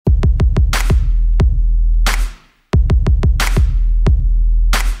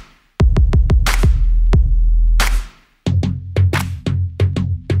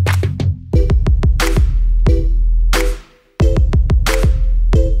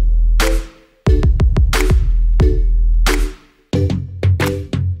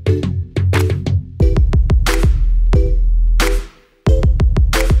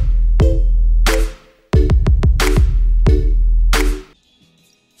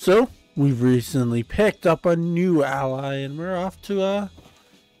So, we've recently picked up a new ally, and we're off to, I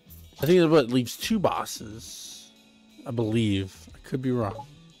think that's what leaves 2 bosses. I believe. I could be wrong.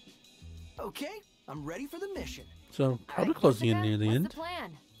 Okay, I'm ready for the mission. So, probably closing in near the What's end. the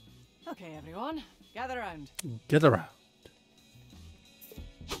plan? Okay, everyone, gather around. Get around.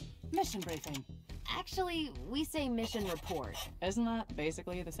 Mission briefing. Actually, we say mission report. Isn't that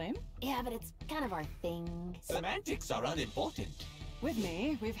basically the same? Yeah, but it's kind of our thing. Semantics are unimportant. With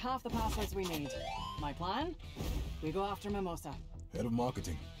me, we've half the passwords we need. My plan? We go after Mimosa. Head of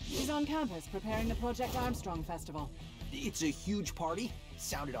marketing. She's on campus preparing the Project Armstrong Festival. It's a huge party.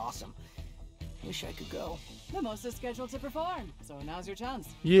 Sounded awesome. Wish I could go. Mimosa's scheduled to perform, so now's your chance.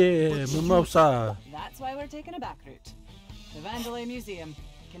 Yeah, Mimosa. That's why we're taking a back route. The Vandalay Museum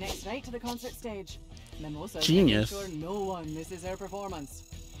connects right to the concert stage. Mimosa's Genius. making sure no one misses her performance,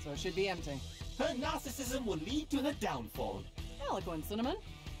 so it should be empty. Her narcissism will lead to her downfall. Eloquent, Cinnamon.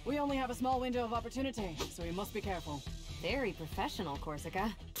 We only have a small window of opportunity, so we must be careful. Very professional,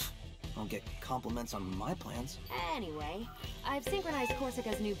 Corsica. I'll get compliments on my plans. Anyway, I've synchronized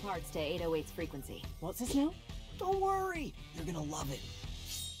Corsica's new parts to 808's frequency. What's this now? Don't worry, you're gonna love it.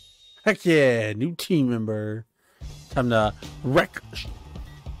 Heck yeah, new team member. Time to wreck.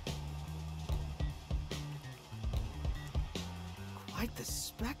 Quite the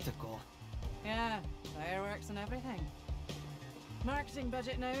spectacle. Yeah, fireworks and everything. Marketing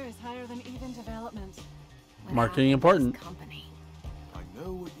budget now is higher than even development. What Marketing happened to this important. Company. I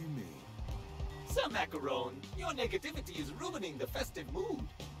know what you mean. Sir Macaron, your negativity is ruining the festive mood.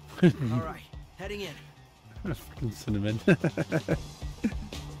 Alright, heading in. Fucking Cinnamon.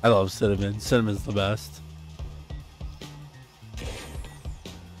 I love Cinnamon. Cinnamon's the best.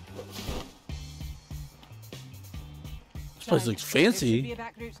 This place looks There should be fancy. a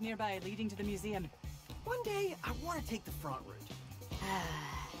back route nearby leading to the museum. One day, I want to take the front route.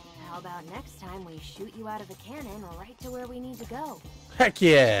 How about next time we shoot you out of a cannon right to where we need to go? Heck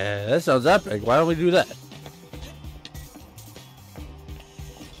yeah, that sounds epic. Why don't we do that?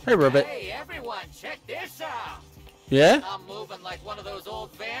 Hey, Ribbit. Hey everyone, check this out! Yeah? I'm moving like one of those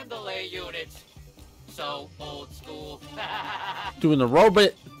old Vandalay units. So old school. Doing the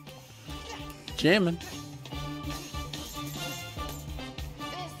robot. Jamming. This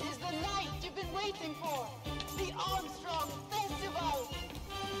is the night you've been waiting for! The Armstrong Festival!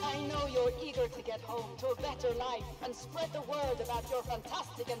 I know you're eager to get home to a better life and spread the word about your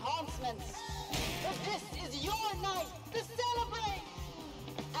fantastic enhancements. But this is your night to celebrate!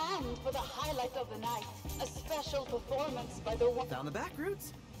 And for the highlight of the night, a special performance by the one... Down the back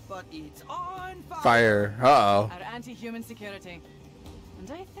routes, but it's on fire. Fire. Uh-oh. Our anti-human security. And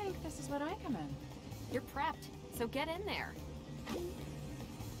I think this is where I come in. You're prepped, so get in there.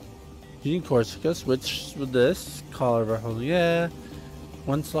 Using Corsica, switch with this. Call over home. Yeah.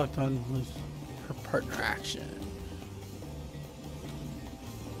 Once locked on, lose her partner action.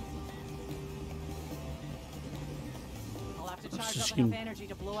 I'll have to Let's charge just up enough keep- energy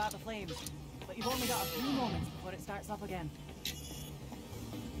to blow out the flames. But you've only got a few moments before it starts up again.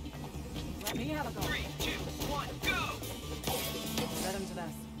 Let me have a go. 3, 2, 1, go! Set him to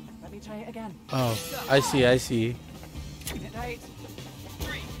this. Let me try it again. Oh, I see, I see. Get it right.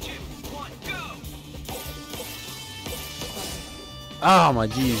 3, 2, 1, go! Oh my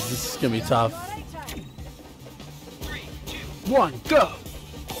jeez, this is gonna be tough. 3, 2, 1, go!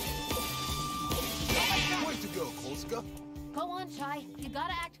 Way to go, Kolska. Go on, Chai. You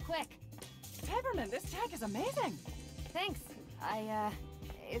gotta act quick. Peppermint, this tech is amazing. Thanks.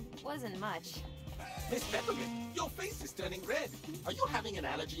 It wasn't much. Miss Peppermint, your face is turning red. Are you having an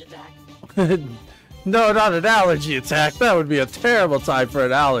allergy attack? No, not an allergy attack. That would be a terrible time for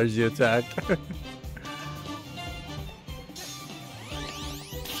an allergy attack.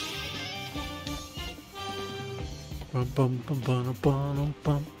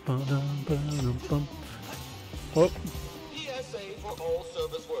 Oh, PSA for all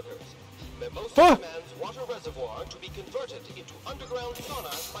service workers. Mimosa Ah! demands water reservoir to be converted into underground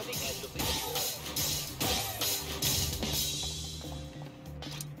sauna by the end of the year.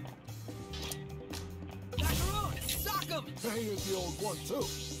 Macaroon, sock 'em! Hey, here's the old one, too.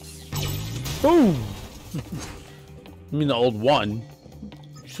 boom! I mean the old one.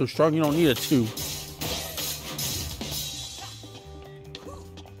 You're so strong you don't need a 2.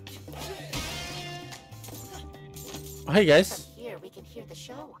 Oh, hey guys. From here we can hear the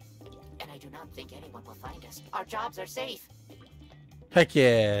show. And I do not think anyone will find us. Our jobs are safe. Heck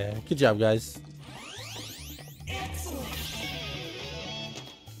yeah. Good job, guys.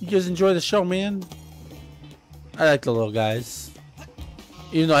 You guys enjoy the show, man? I like the little guys.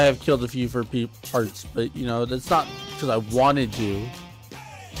 Even though I have killed a few for parts, but you know, that's not because I wanted to.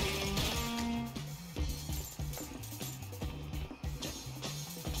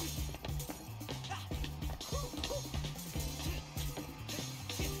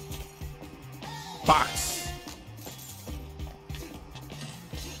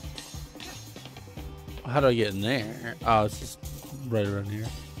 How do I get in there? Oh, it's just right around here.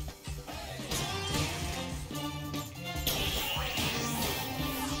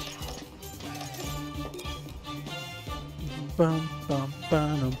 Bum, bum,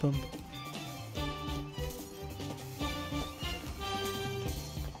 bum, bum.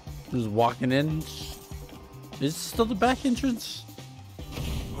 Just walking in. Is this still the back entrance?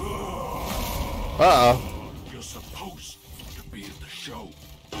 Uh-oh. You're supposed to be at the show.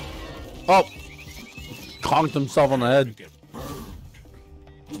 Oh. Conked himself on the head. Get burned.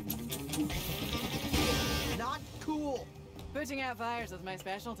 Not cool. Putting out fires is my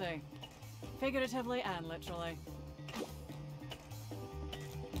specialty. Figuratively and literally.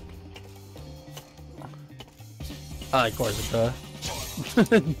 I like Corsica.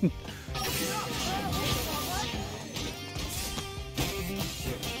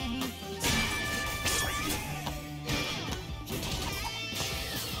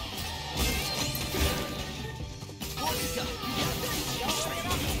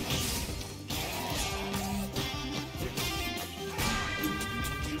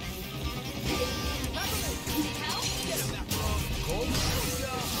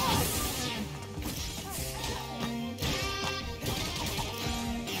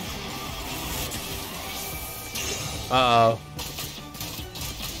 Uh-oh.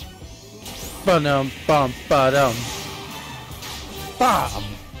 Ba-dum, bum, ba-dum. Bomb.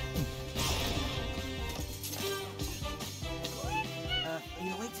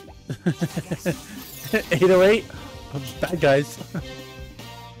 808? Bad guys. So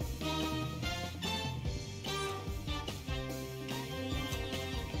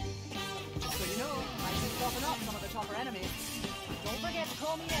you know, I've been swapping up some of the tougher enemies. Don't forget to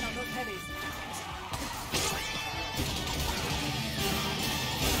call me in on those heavies.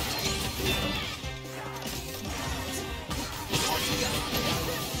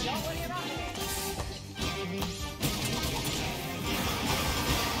 Don't worry about me.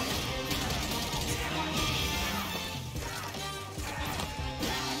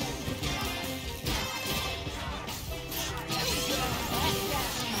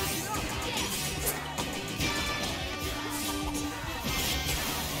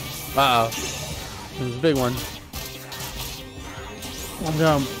 Uh-oh. This is a big one.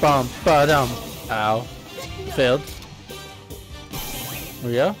 Bum, bum, ba-dum. Ow. Failed. There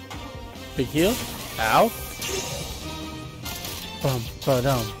we go. Big heal. Ow. Bum,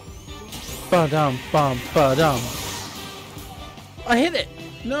 ba-dum. Ba-dum, bum, ba-dum. I hit it.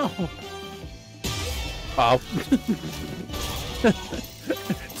 No. Oh.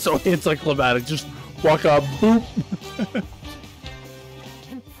 So anticlimactic. Just walk up. Boop.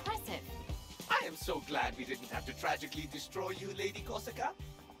 I am so glad we didn't have to tragically destroy you, Lady Corsica.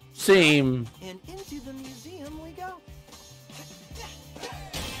 Same. And into the museum we go.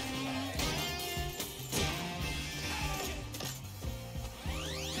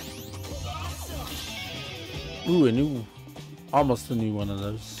 Ooh, a new, almost a new one of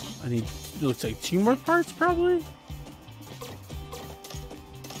those. I need, it looks like 2 more parts probably.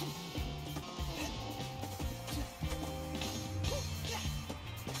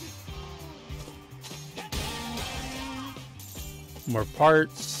 More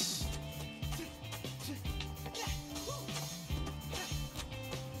parts.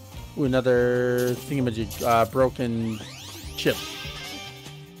 Ooh, another thingamajig, broken chip.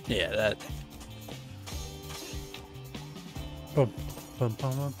 Yeah, that. Bum, bum,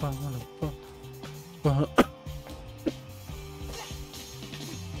 bum, bum, bum, bum.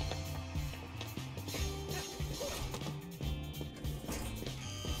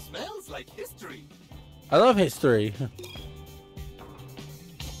 Smells like history. I love history.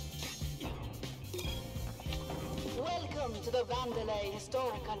 Welcome to the Vandelay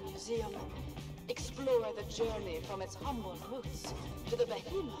Historical Museum. Explore the journey from its humble roots to the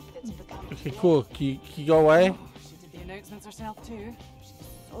behemoth that's become. Okay, cool. Can you go away? She did the announcements herself too. She's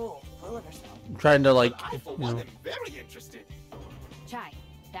so full of herself. I'm trying to like, I, for you one, know. am very interested. Chai,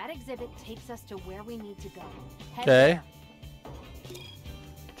 that exhibit takes us to where we need to go. Head Okay. there.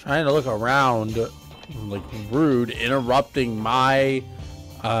 Trying to look around, like rude, interrupting my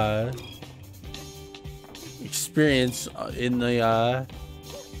experience in the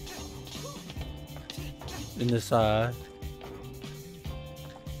in this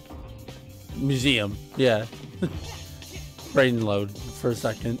museum. Yeah. Brain load for a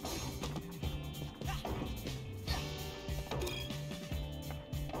second.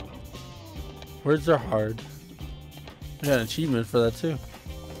 Words are hard. I got an achievement for that too.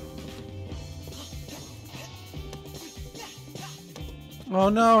 Oh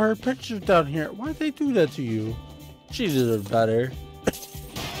no, her picture's down here. Why'd they do that to you? She deserved better.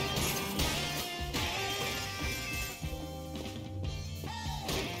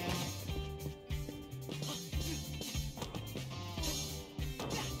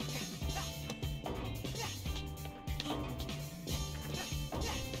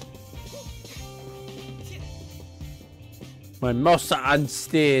 Mimosa on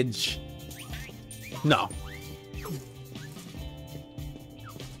stage. No.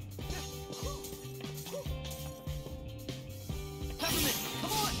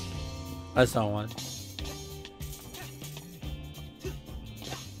 That's not one.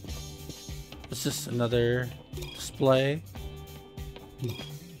 It's just another display.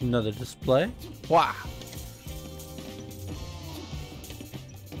 Another display. Wow.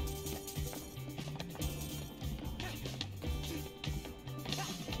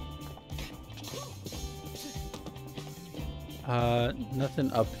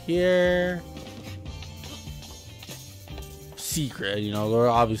 Nothing up here. Secret, you know, we're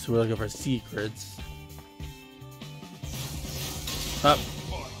obviously looking for secrets. Up.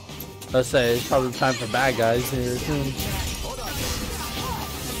 Let's say it's probably time for bad guys here soon.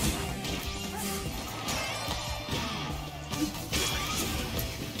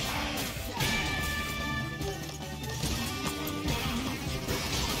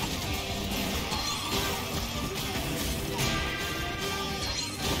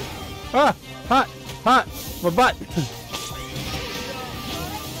 Ah! Hot! Hot! My butt!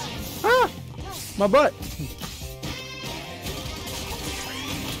 Ah! My butt!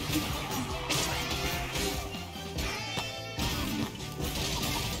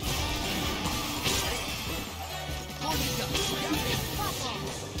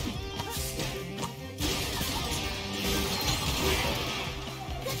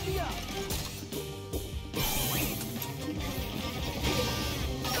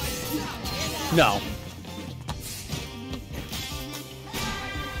 No.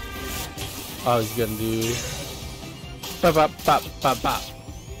 I was gonna do pop pop pop pop pop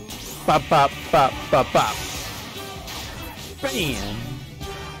pop pop pop pop pop. Bam.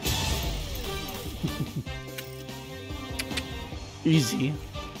 Easy.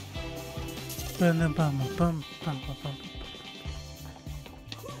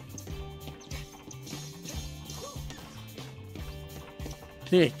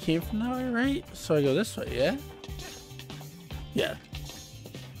 I think I came from that way, right? So I go this way, yeah? Yeah.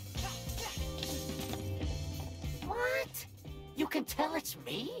 What? You can tell it's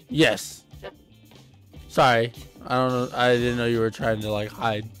me? Yes. Sorry. I don't know. I didn't know you were trying to like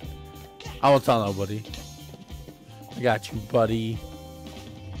hide. I won't tell nobody. I got you, buddy.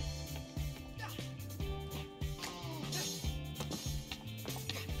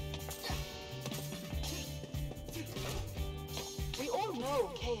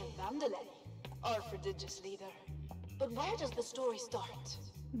 Prodigious leader. But where does the story start?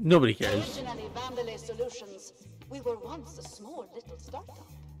 Nobody cares. Originally Vandelay Solutions, we were once a small little startup.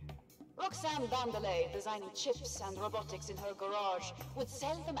 Roxanne Vandelay, designing chips and robotics in her garage, would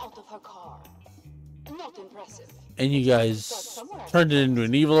sell them out of her car. Not impressive. And you guys turned it into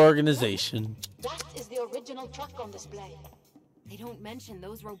an evil organization. That is the original truck on display. They don't mention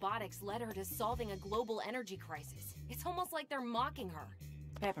those robotics led her to solving a global energy crisis. It's almost like they're mocking her.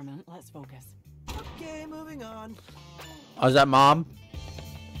 Peppermint, let's focus. Okay, moving on. Oh, is that mom?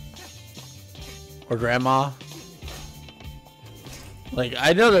 Or grandma? Like,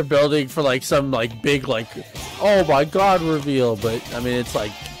 I know they're building for like some like big like, oh my god reveal, but I mean it's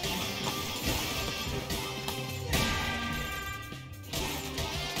like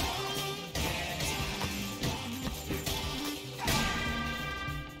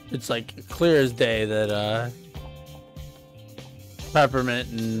it's like clear as day that Peppermint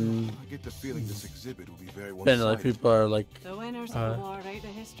and I get the feeling this exhibit will be very then like people are like The winners of the war write the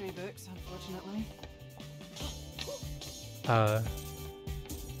history books, unfortunately.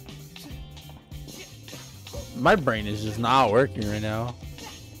 My brain is just not working right now.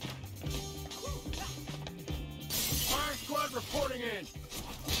 Fire squad reporting in.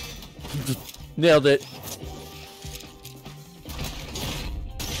 Nailed it.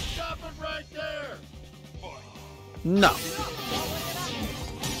 Stop it right there. No.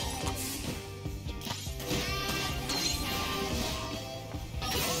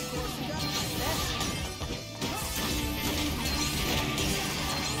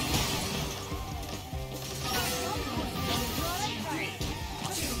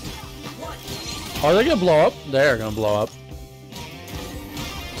 Are they gonna blow up? They're gonna blow up.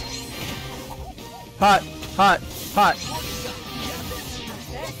 Hot, hot, hot.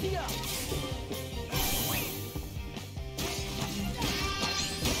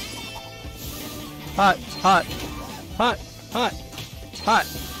 Hot, hot, hot, hot, hot.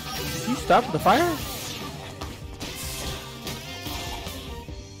 You stop the fire?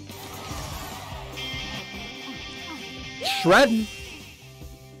 Shredding.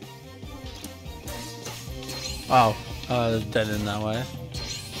 Oh, dead in that way.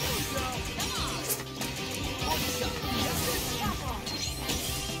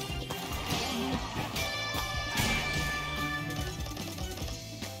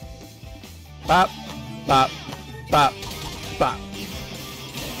 Bop, bop, bop, bop.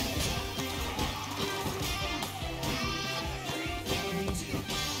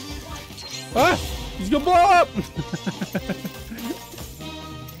 Ah! He's gonna blow up!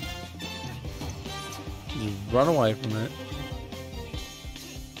 Just run away from it.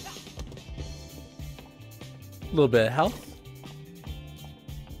 A little bit of health.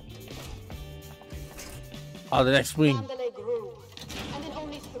 Oh, the next wing. Vandelay grew, and in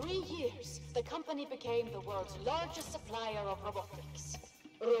only 3 years, the company became the world's largest supplier of robotics.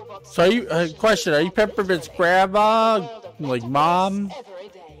 Robots. So are you, question, are you Peppermint's grandma? Like mom? Every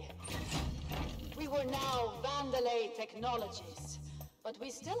day. We were now Vandelay Technologies, but we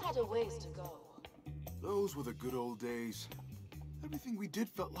still had a ways to go. Those were the good old days. Everything we did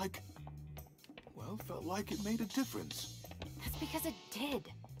felt like it made a difference. That's because it did.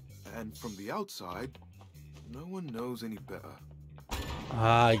 And from the outside, no one knows any better.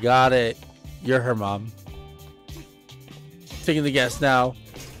 Ah, I got it. You're her mom. Taking the guess now.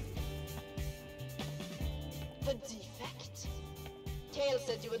 The defect? Kale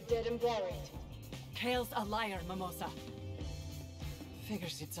said you were dead and buried. Kale's a liar, Mimosa.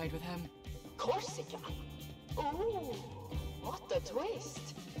 Figures you'd side with him. Corsica? Ooh, what a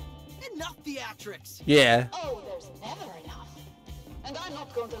twist. Enough theatrics. Yeah. Oh, there's never enough. And I'm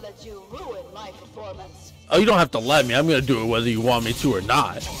not going to let you ruin my performance. Oh, you don't have to let me. I'm gonna do it whether you want me to or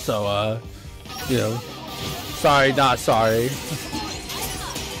not. So, you know, sorry, not sorry.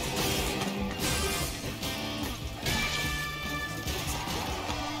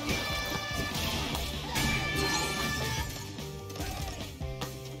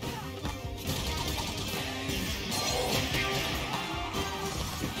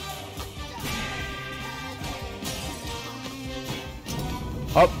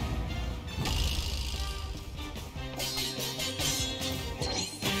 Up.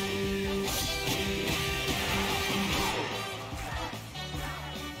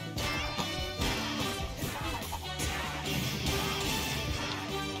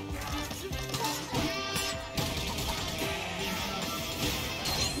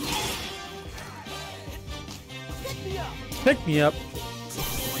 Pick me up.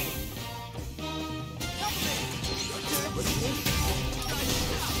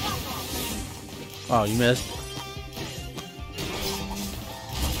 Oh, you missed.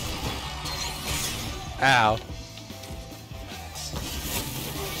 Ow.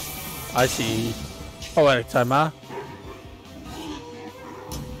 I see. Poetic time, huh?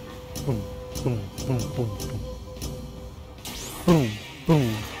 Boom, boom, boom, boom, boom. Boom,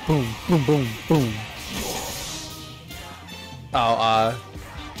 boom, boom, boom, boom, boom. Oh, I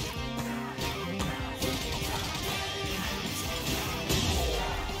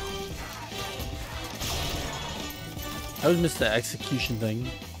always miss the execution thing.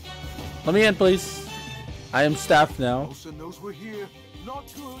 Let me in, please. I am staff now. Elsa knows we're here.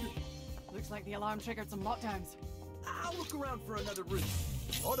 Not good. Looks like the alarm triggered some lockdowns. I'll look around for another route.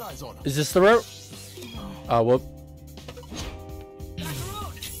 All eyes on him. Is this the route? Oh, whoop. Back the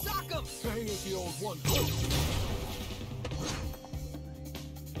road! Sock 'em! Hey, it's the old one.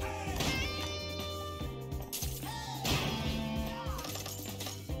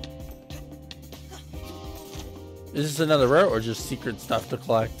 Is this another route or just secret stuff to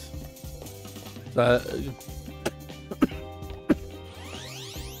collect?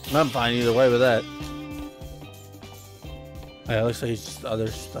 I'm fine either way with that. Yeah, it looks like it's just other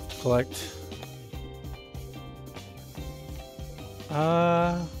stuff to collect.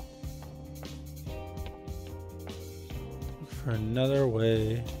 Look for another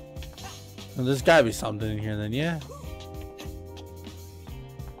way. Well, there's gotta be something in here then, yeah.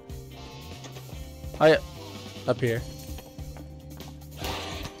 Oh yeah. Up here.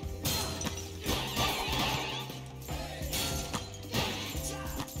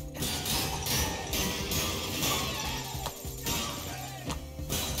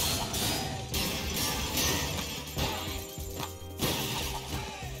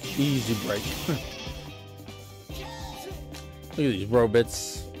 Easy break. Look at these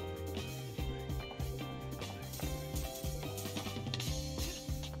robots.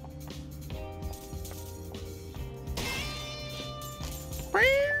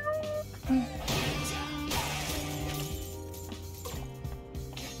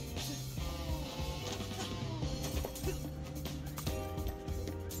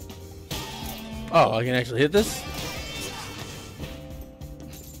 Oh, I can actually hit this?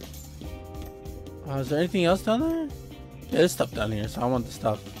 Is there anything else down there? Yeah, there's stuff down here, so I want the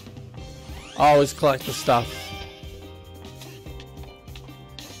stuff. Always collect the stuff.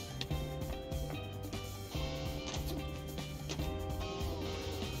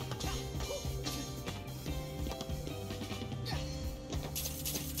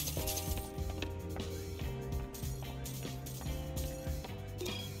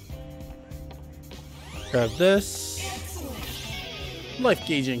 Grab this. Life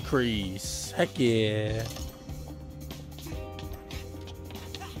gauge increase. Heck yeah.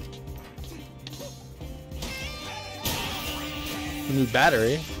 A new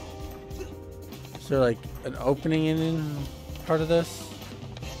battery. Is there like an opening in part of this?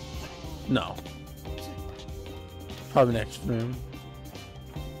 No. Probably next room.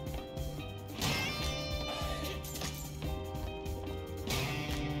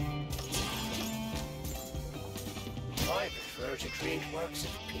 I prefer to create works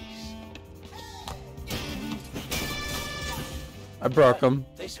of peace. I broke them.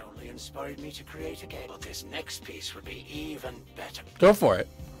 This only inspired me to create again, but this next piece would be even better. Go for it.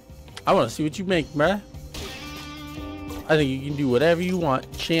 I want to see what you make, bruh. I think you can do whatever you want,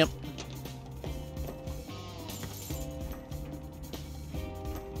 champ.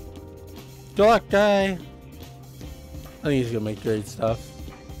 Good luck, guy. I think he's gonna make great stuff.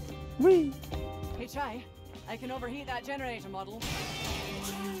 Whee! Hey, Chai, I can overheat that generator model.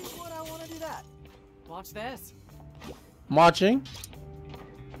 Would I want to do that? Watch this. I'm watching.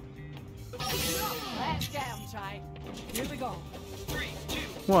 Let's get him, Chai. Here we go. 3, 2,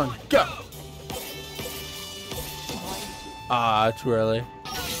 1, go! Ah, too early.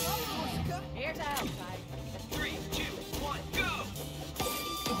 Here's out, Chai. 3, 2, 1, go!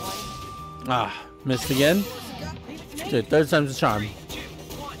 Ah, missed again. Good, third time's the charm. 3, 2,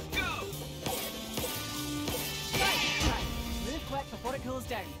 1, go! Move quick before it cools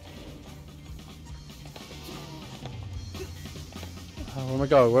down. Where am I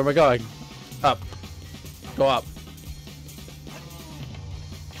going? Where am I going? Up. Go up.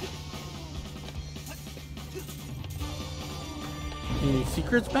 Any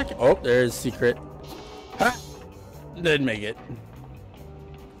secrets back? Oh, there's secret. Ha! Didn't make it.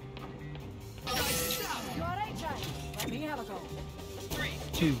 You alright, Chai? Let me have a go. 3,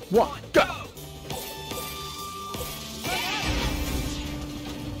 2, 1, go!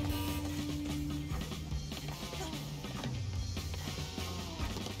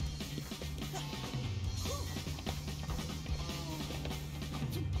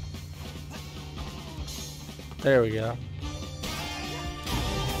 There we go.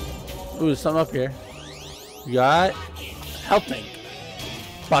 Ooh, there's something up here. We got health tank.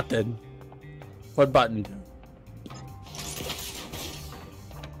 Button. What button?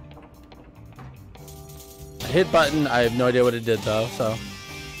 I hit button. I have no idea what it did though, so.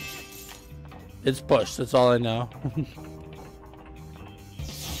 It's push, that's all I know.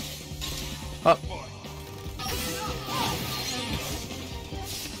 Up.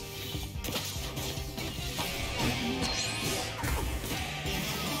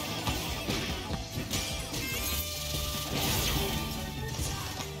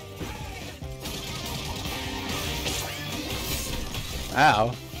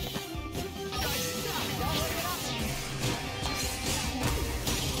 Ow.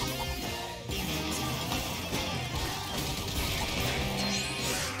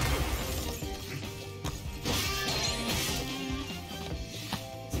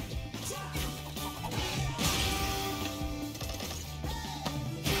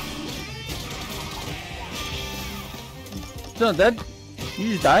 Still not dead?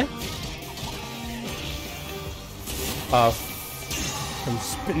 You just die? From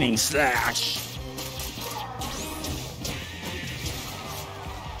spinning slash.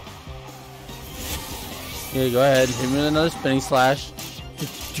 Yeah, go ahead. Hit me with another spinning slash.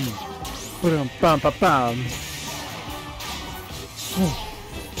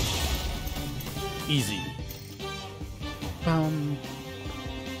 Easy. Bum.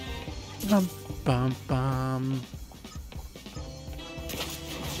 Bum bum bum.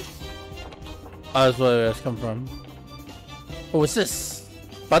 Oh, that's where it's come from. Oh, what's this?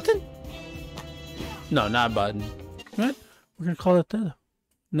 Button? No, not a button. What? We're gonna call it that.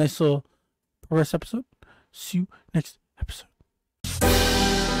 Nice little progress episode. See you next episode.